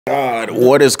God,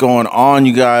 what is going on,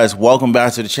 you guys? Welcome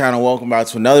back to the channel. Welcome back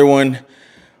to another one.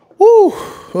 Woo!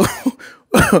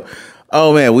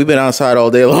 Oh man, we've been outside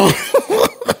all day long.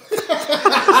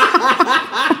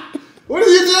 What are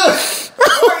you doing?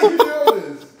 Why are you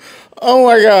doing this? Oh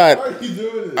my God! Why are you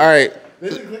doing this? All right. They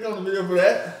didn't click on the video for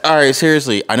that. All right,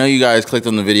 seriously. I know you guys clicked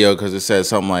on the video because it says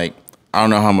something like, I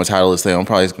don't know how much title it's saying. I'm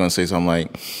probably going to say something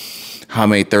like, how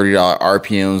many $30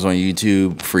 RPMs on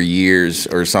YouTube for years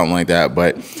or something like that.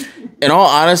 But in all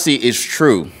honesty, it's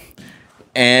true.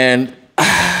 And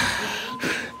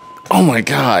oh my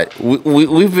God,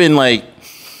 we've been like,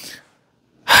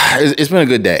 it's been a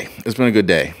good day. It's been a good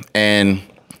day. And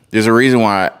there's a reason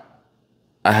why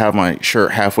I have my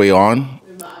shirt halfway on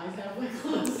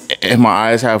and my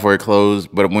eyes halfway closed,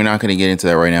 but we're not going to get into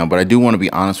that right now. But I do want to be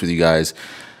honest with you guys.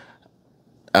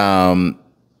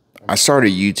 I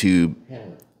started YouTube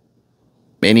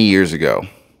many years ago.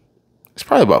 It's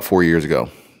probably about 4 years ago.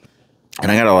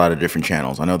 And I got a lot of different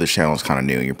channels. I know this channel is kind of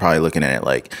new. You're probably looking at it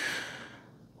like,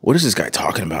 what is this guy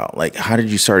talking about? Like, how did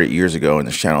you start it years ago? And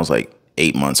this channel's like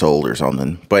 8 months old or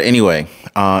something. But anyway,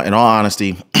 in all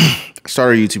honesty, I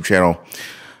started a YouTube channel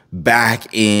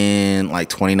back in like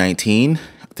 2019. I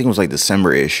think it was like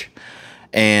December-ish.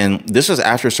 And this was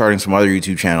after starting some other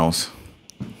YouTube channels.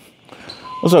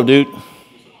 What's up, dude?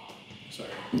 Sorry.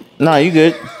 Nah, you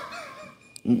good.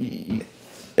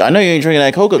 I know you ain't drinking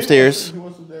that Coke upstairs.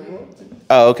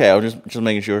 Oh, okay. I was just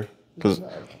making sure. Cause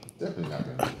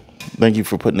thank you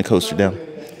for putting the coaster down.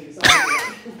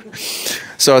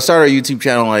 So I started a YouTube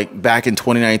channel like back in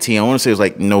 2019. I want to say it was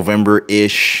like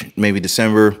November-ish, maybe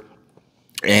December.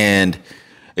 And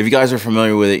if you guys are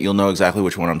familiar with it, you'll know exactly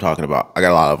which one I'm talking about. I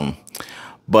got a lot of them.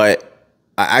 But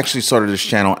I actually started this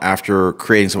channel after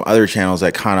creating some other channels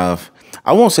that kind of,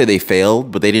 I won't say they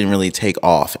failed, but they didn't really take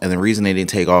off. And the reason they didn't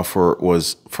take off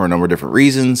was for a number of different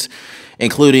reasons,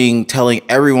 including telling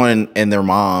everyone and their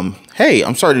mom, hey,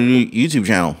 I'm starting a new YouTube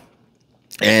channel.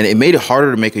 And it made it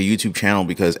harder to make a YouTube channel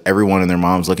because everyone and their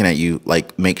mom's looking at you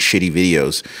like make shitty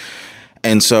videos.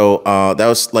 And so that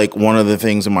was like one of the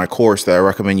things in my course that I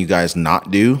recommend you guys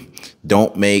not do.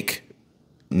 Don't make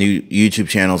new YouTube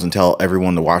channels and tell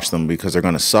everyone to watch them because they're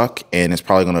going to suck and it's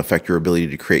probably going to affect your ability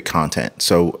to create content.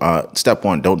 So step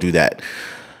one, don't do that.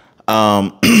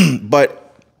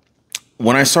 But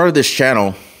when I started this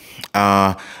channel,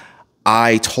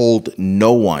 I told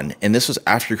no one, and this was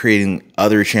after creating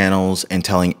other channels and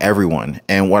telling everyone.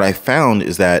 And what I found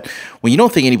is that when you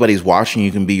don't think anybody's watching,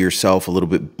 you can be yourself a little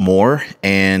bit more,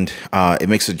 and it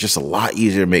makes it just a lot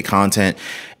easier to make content.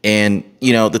 And,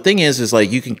 you know, the thing is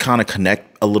like you can kind of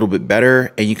connect a little bit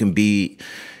better, and you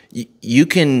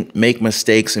can make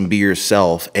mistakes and be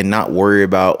yourself and not worry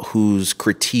about who's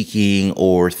critiquing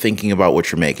or thinking about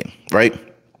what you're making, right?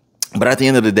 But at the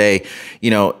end of the day,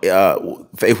 you know,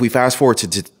 if we fast forward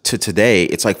to today,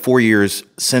 it's like 4 years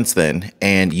since then,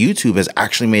 and YouTube has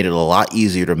actually made it a lot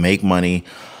easier to make money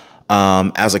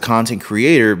as a content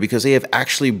creator because they have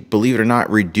actually, believe it or not,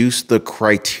 reduced the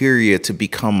criteria to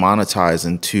become monetized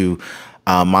and to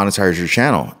monetize your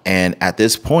channel. And at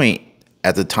this point,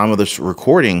 at the time of this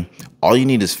recording, all you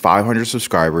need is 500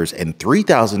 subscribers and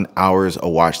 3,000 hours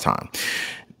of watch time.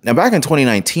 Now, back in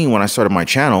 2019, when I started my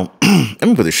channel, let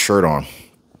me put this shirt on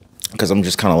because I'm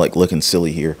just kind of like looking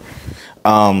silly here.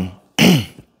 Back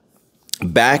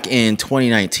in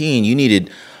 2019, you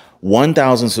needed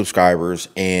 1,000 subscribers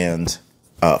and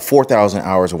 4,000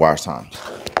 hours of watch time.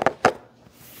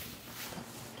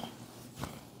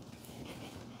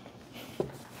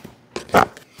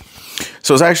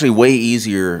 So it's actually way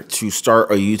easier to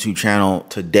start a YouTube channel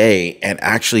today and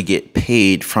actually get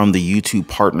paid from the YouTube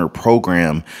Partner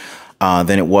Program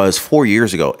than it was 4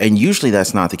 years ago. And usually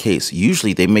that's not the case.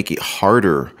 Usually they make it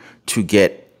harder to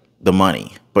get the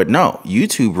money. But no,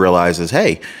 YouTube realizes,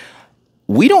 hey,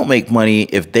 we don't make money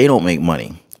if they don't make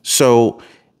money. So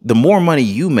the more money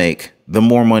you make, the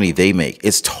more money they make.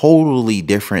 It's totally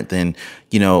different than,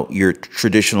 you know, your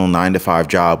traditional 9-to-5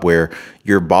 job where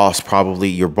your boss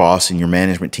and your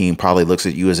management team probably looks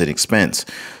at you as an expense.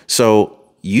 So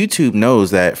YouTube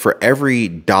knows that for every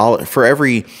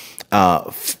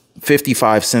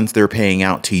 55 cents they're paying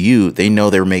out to you, they know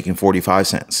they're making 45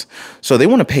 cents. So they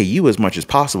want to pay you as much as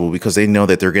possible because they know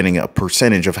that they're getting a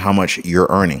percentage of how much you're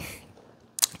earning.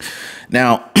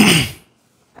 Now,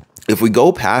 if we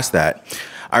go past that,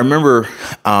 I remember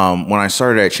when I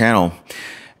started that channel,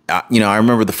 you know, I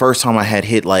remember the first time I had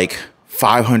hit like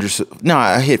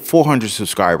 400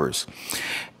 subscribers.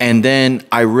 And then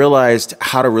I realized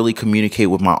how to really communicate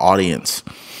with my audience.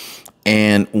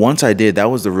 And once I did,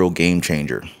 that was the real game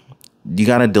changer. You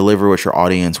got to deliver what your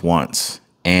audience wants,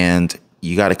 and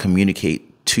you got to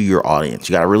communicate to your audience.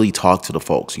 You got to really talk to the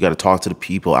folks. You got to talk to the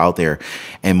people out there,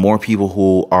 and more people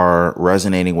who are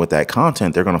resonating with that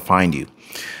content, they're going to find you.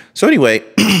 So anyway,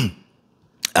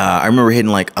 I remember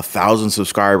hitting like 1,000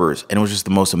 subscribers, and it was just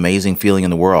the most amazing feeling in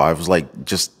the world. I was like,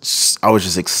 I was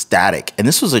just ecstatic. And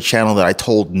this was a channel that I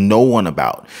told no one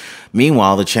about.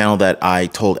 Meanwhile, the channel that I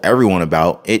told everyone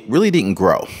about, it really didn't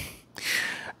grow.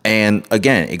 And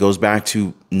again, it goes back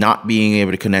to not being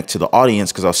able to connect to the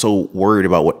audience because I was so worried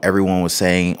about what everyone was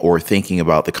saying or thinking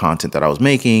about the content that I was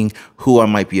making, who I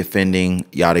might be offending,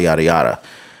 yada, yada, yada.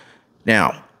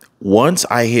 Now, once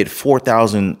I hit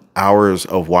 4,000 hours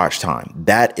of watch time,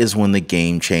 that is when the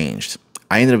game changed.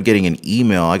 I ended up getting an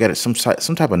email. I got some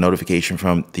type of notification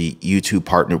from the YouTube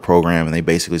partner program, and they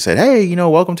basically said, "Hey, you know,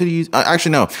 welcome to the."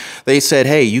 Actually, no, they said,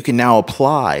 "Hey, you can now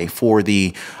apply for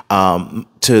the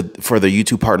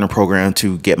YouTube partner program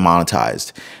to get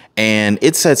monetized." And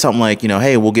it said something like, you know,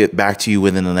 "Hey, we'll get back to you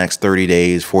within the next 30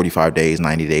 days, 45 days,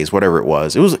 90 days, whatever it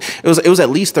was." It was at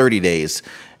least 30 days.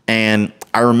 And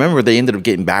I remember they ended up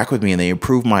getting back with me, and they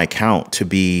improved my account to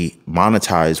be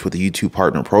monetized with the YouTube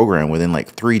partner program within like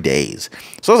 3 days.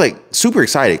 So I was like super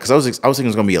excited because I was thinking it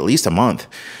was going to be at least a month.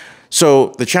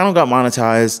 So the channel got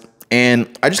monetized, and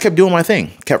I just kept doing my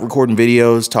thing, kept recording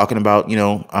videos, talking about, you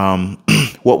know,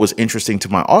 what was interesting to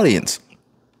my audience.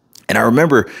 And I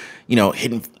remember, you know,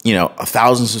 hitting, you know,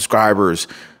 1,000 subscribers,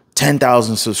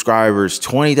 10,000 subscribers,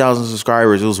 20,000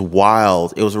 subscribers. It was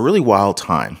wild. It was a really wild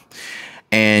time.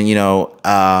 And, you know,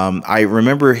 I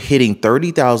remember hitting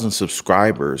 30,000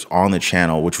 subscribers on the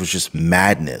channel, which was just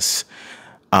madness.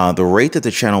 The rate that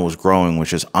the channel was growing was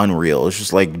just unreal. It's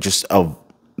just like a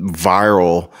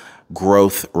viral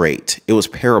growth rate. It was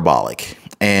parabolic.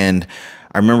 And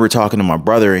I remember talking to my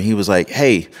brother, and he was like,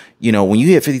 "Hey, you know, when you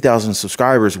hit 50,000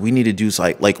 subscribers, we need to do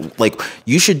like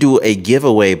you should do a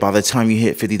giveaway by the time you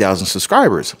hit 50,000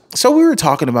 subscribers." So we were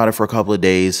talking about it for a couple of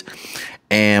days.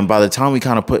 And by the time we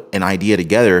kind of put an idea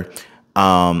together,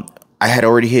 I had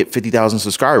already hit 50,000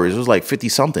 subscribers. It was like 50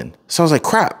 something. So I was like,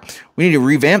 crap, we need to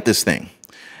revamp this thing.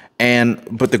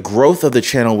 But the growth of the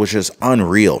channel was just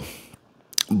unreal.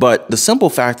 But the simple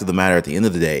fact of the matter at the end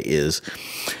of the day is,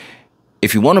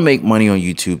 if you want to make money on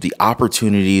YouTube, the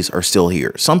opportunities are still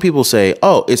here. Some people say,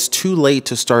 oh, it's too late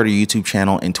to start a YouTube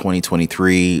channel in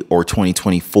 2023 or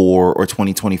 2024 or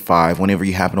 2025, whenever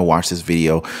you happen to watch this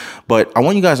video. But I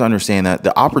want you guys to understand that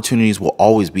the opportunities will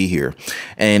always be here.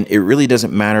 And it really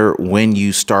doesn't matter when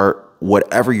you start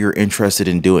whatever you're interested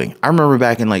in doing. I remember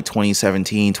back in like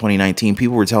 2017, 2019,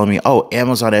 people were telling me, oh,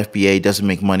 Amazon FBA doesn't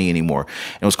make money anymore.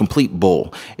 And it was complete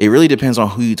bull. It really depends on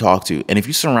who you talk to. And if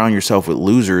you surround yourself with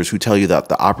losers who tell you that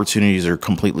the opportunities are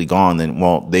completely gone, then,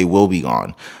 well, they will be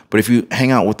gone. But if you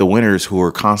hang out with the winners who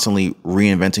are constantly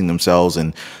reinventing themselves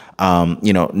and,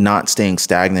 you know, not staying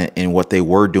stagnant in what they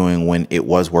were doing when it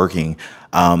was working,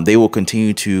 they will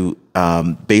continue to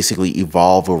basically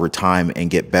evolve over time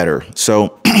and get better.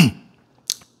 So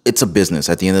it's a business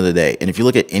at the end of the day. And if you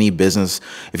look at any business,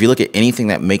 if you look at anything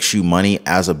that makes you money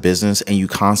as a business and you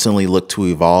constantly look to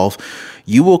evolve,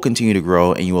 you will continue to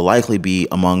grow, and you will likely be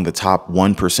among the top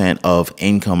 1% of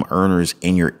income earners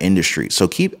in your industry. So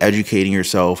keep educating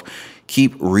yourself,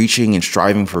 keep reaching and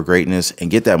striving for greatness, and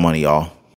get that money, y'all.